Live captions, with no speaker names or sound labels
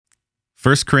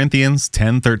1 Corinthians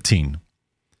 10:13.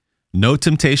 No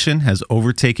temptation has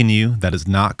overtaken you that is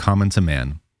not common to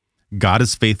man. God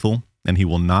is faithful, and he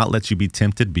will not let you be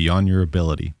tempted beyond your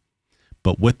ability.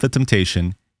 But with the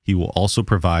temptation, he will also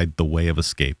provide the way of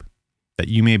escape, that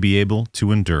you may be able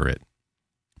to endure it.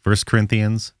 1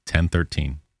 Corinthians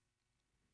 10:13.